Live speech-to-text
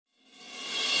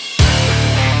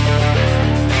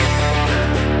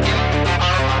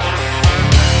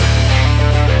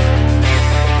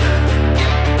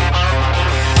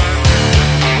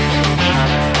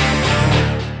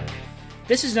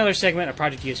This is another segment of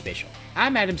Project Geospatial.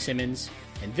 I'm Adam Simmons,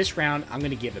 and this round I'm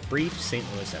going to give a brief St.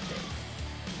 Louis update.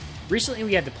 Recently,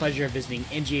 we had the pleasure of visiting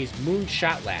NGA's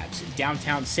Moonshot Labs in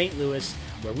downtown St. Louis,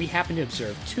 where we happened to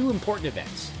observe two important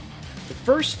events. The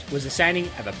first was the signing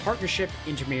of a Partnership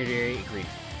Intermediary Agreement,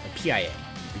 or PIA,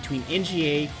 between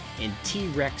NGA and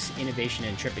T-Rex Innovation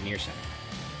and Entrepreneur Center.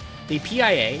 The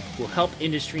PIA will help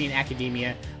industry and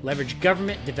academia leverage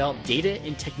government-developed data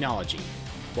and technology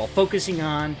while focusing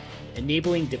on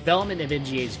enabling development of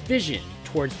NGA's vision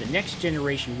towards the next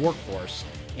generation workforce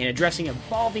and addressing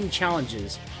evolving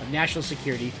challenges of national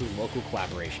security through local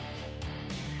collaboration.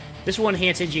 This will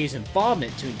enhance NGA's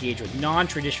involvement to engage with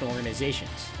non-traditional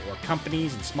organizations or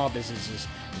companies and small businesses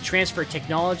to transfer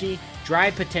technology,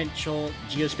 drive potential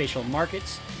geospatial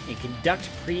markets, and conduct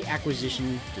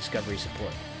pre-acquisition discovery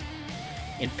support.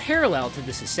 In parallel to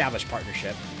this established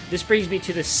partnership, this brings me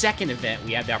to the second event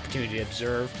we had the opportunity to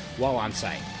observe while on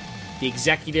site. The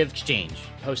Executive Exchange,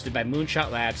 hosted by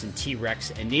Moonshot Labs and T-Rex,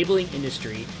 enabling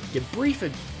industry to brief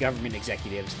government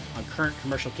executives on current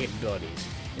commercial capabilities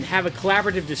and have a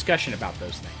collaborative discussion about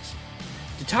those things.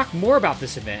 To talk more about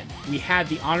this event, we had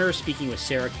the honor of speaking with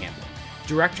Sarah Campbell,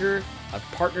 Director of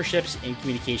Partnerships and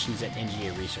Communications at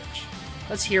NGA Research.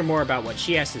 Let's hear more about what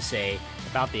she has to say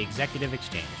about the Executive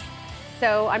Exchange.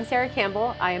 So I'm Sarah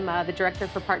Campbell. I'm the Director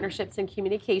for Partnerships and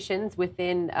Communications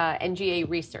within NGA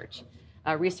Research.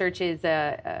 Research is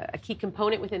a key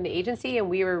component within the agency, and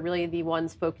we were really the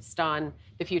ones focused on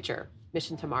the future,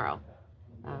 Mission Tomorrow.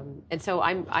 And so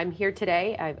I'm here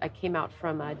today. I came out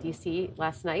from DC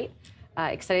last night,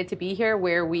 excited to be here,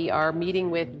 where we are meeting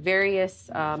with various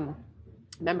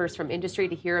members from industry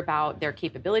to hear about their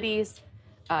capabilities,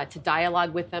 to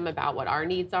dialogue with them about what our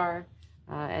needs are.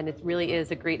 And it really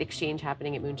is a great exchange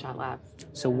happening at Moonshot Labs.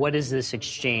 So what is this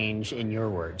exchange in your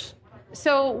words?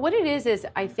 So what it is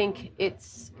I think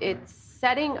it's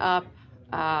setting up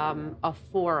a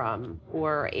forum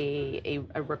or a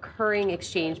recurring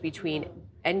exchange between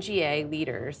NGA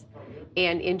leaders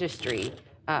and industry,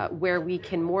 where we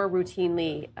can more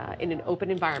routinely, in an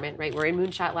open environment, right? We're in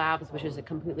Moonshot Labs, which is a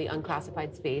completely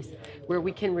unclassified space, where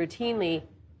we can routinely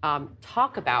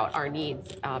talk about our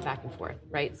needs back and forth,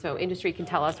 right? So industry can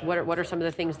tell us what are some of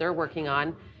the things they're working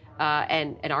on,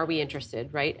 and are we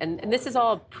interested, right? And this is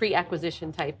all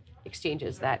pre-acquisition type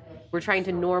exchanges that we're trying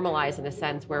to normalize in a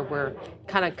sense, where we're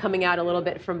kind of coming out a little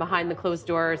bit from behind the closed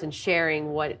doors and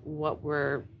sharing what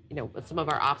we're, what some of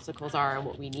our obstacles are and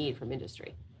what we need from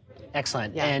industry.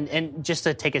 Excellent. Yeah. And just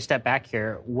to take a step back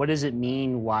here, what does it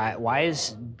mean? Why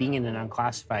is being in an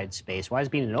unclassified space, why is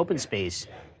being in an open space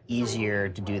easier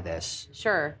to do this?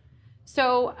 Sure.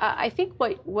 So I think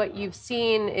what you've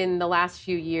seen in the last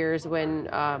few years when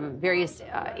various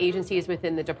agencies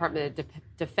within the Department of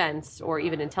Defense or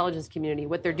even intelligence community,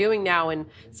 what they're doing now in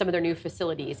some of their new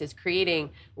facilities is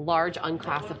creating large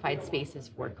unclassified spaces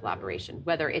for collaboration,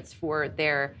 whether it's for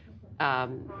their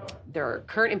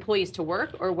current employees to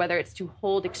work or whether it's to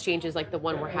hold exchanges like the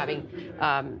one we're having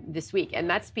this week. And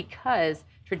that's because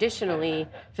traditionally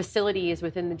facilities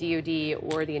within the DoD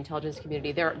or the intelligence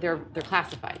community, they're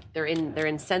classified. They're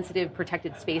in sensitive,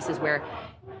 protected spaces where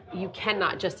you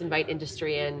cannot just invite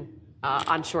industry in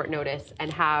on short notice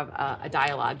and have a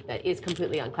dialogue that is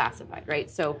completely unclassified,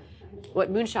 right? So what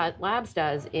Moonshot Labs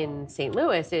does in St.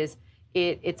 Louis is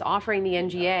it's offering the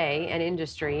NGA and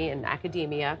industry and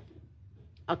academia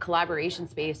a collaboration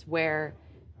space where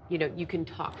you can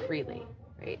talk freely,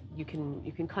 right? You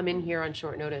can come in here on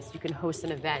short notice. You can host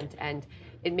an event, and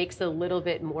it makes it a little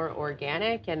bit more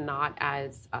organic and not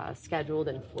as scheduled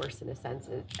and forced in a sense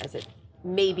as it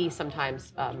may be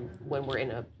sometimes when we're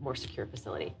in a more secure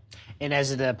facility. And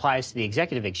as it applies to the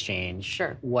Executive Exchange,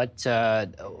 sure.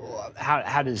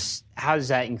 How does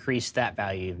that increase that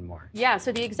value even more? Yeah.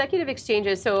 So the Executive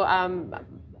Exchanges. So.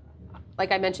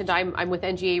 Like I mentioned, I'm with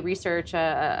NGA Research,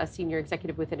 a senior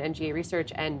executive within NGA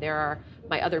Research, and there are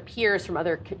my other peers from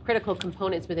other critical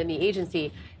components within the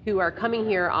agency who are coming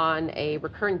here on a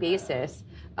recurring basis,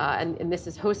 and this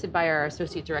is hosted by our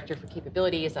Associate Director for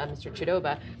Capabilities, Mr.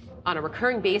 Chidoba, on a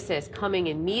recurring basis, coming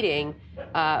and meeting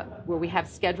where we have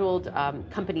scheduled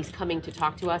companies coming to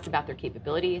talk to us about their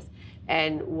capabilities.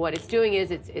 And what it's doing is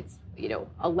it's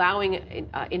allowing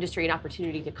industry an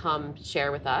opportunity to come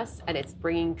share with us, and it's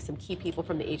bringing some key people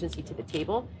from the agency to the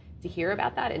table to hear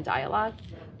about that and dialogue.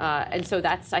 And so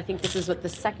I think this is what the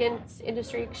second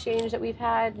industry exchange that we've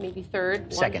had, maybe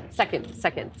third? Second.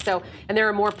 So, and there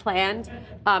are more planned.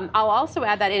 I'll also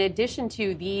add that in addition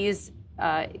to these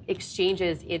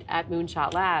exchanges at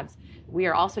Moonshot Labs, we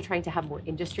are also trying to have more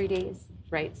industry days,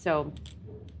 right? So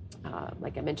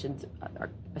Like I mentioned, our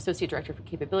Associate Director for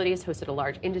Capabilities hosted a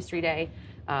large industry day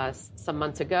some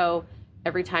months ago.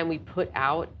 Every time we put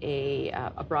out a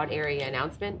broad area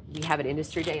announcement, we have an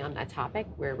industry day on that topic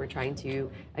where we're trying to,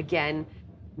 again,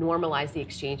 normalize the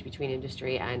exchange between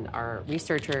industry and our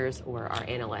researchers or our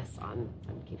analysts on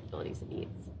capabilities and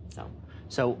needs.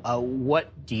 So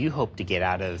what do you hope to get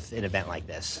out of an event like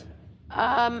this?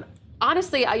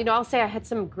 Honestly, I'll say I had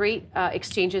some great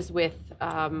exchanges with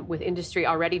industry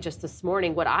already just this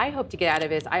morning. What I hope to get out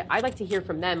of it is I'd like to hear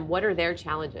from them. What are their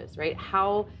challenges, right?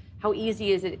 How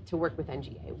easy is it to work with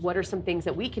NGA? What are some things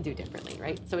that we could do differently,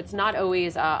 right? So it's not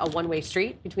always a one-way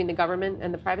street between the government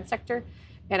and the private sector.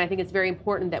 And I think it's very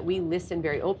important that we listen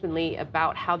very openly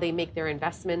about how they make their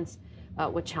investments,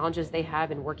 what challenges they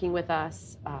have in working with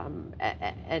us.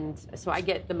 And so I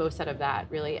get the most out of that,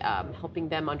 really, helping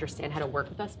them understand how to work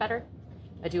with us better.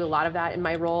 I do a lot of that in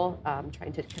my role,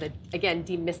 trying to kind of, again,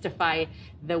 demystify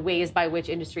the ways by which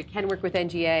industry can work with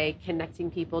NGA, connecting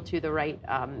people to the right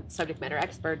subject matter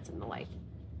experts and the like.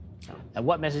 So. And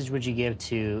what message would you give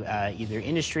to either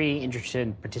industry interested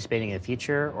in participating in the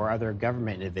future or other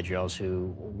government individuals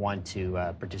who want to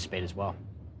participate as well?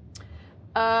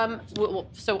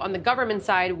 So on the government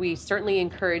side, we certainly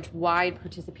encourage wide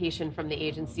participation from the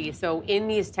agency. So in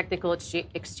these technical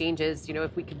exchanges,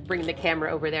 if we could bring the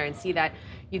camera over there and see that,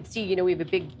 you'd see, we have a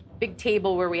big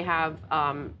table where we have,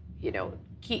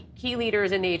 key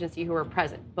leaders in the agency who are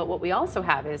present. But what we also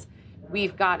have is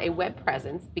we've got a web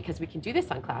presence, because we can do this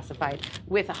unclassified,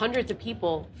 with hundreds of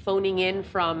people phoning in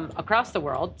from across the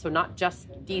world. So not just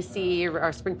DC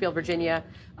or Springfield, Virginia,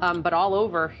 but all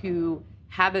over, who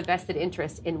have a vested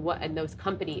interest in those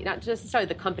companies, not just necessarily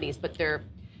the companies, but their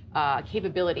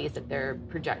capabilities that they're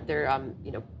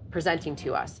presenting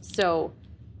to us. So,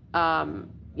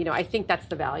 I think that's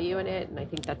the value in it, and I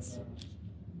think that's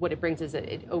what it brings is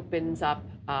it opens up,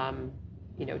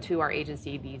 to our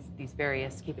agency these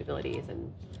various capabilities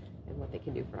and what they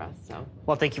can do for us. So,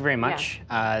 well, thank you very much.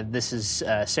 Yeah. This is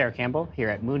Sarah Campbell here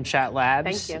at Moonshot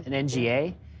Labs and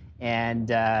NGA. And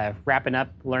wrapping up,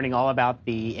 learning all about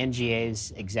the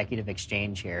NGA's executive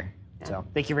exchange here. Yeah. So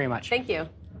thank you very much. Thank you.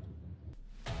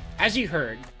 As you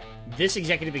heard, this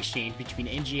executive exchange between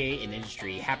NGA and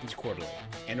industry happens quarterly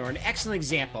and are an excellent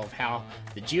example of how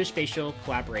the geospatial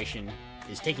collaboration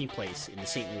is taking place in the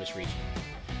St. Louis region.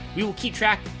 We will keep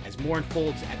track as more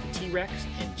unfolds at the T-Rex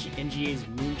and NGA's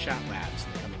Moonshot Labs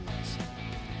in the coming months.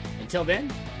 Until then,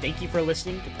 thank you for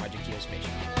listening to Project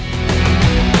Geospatial.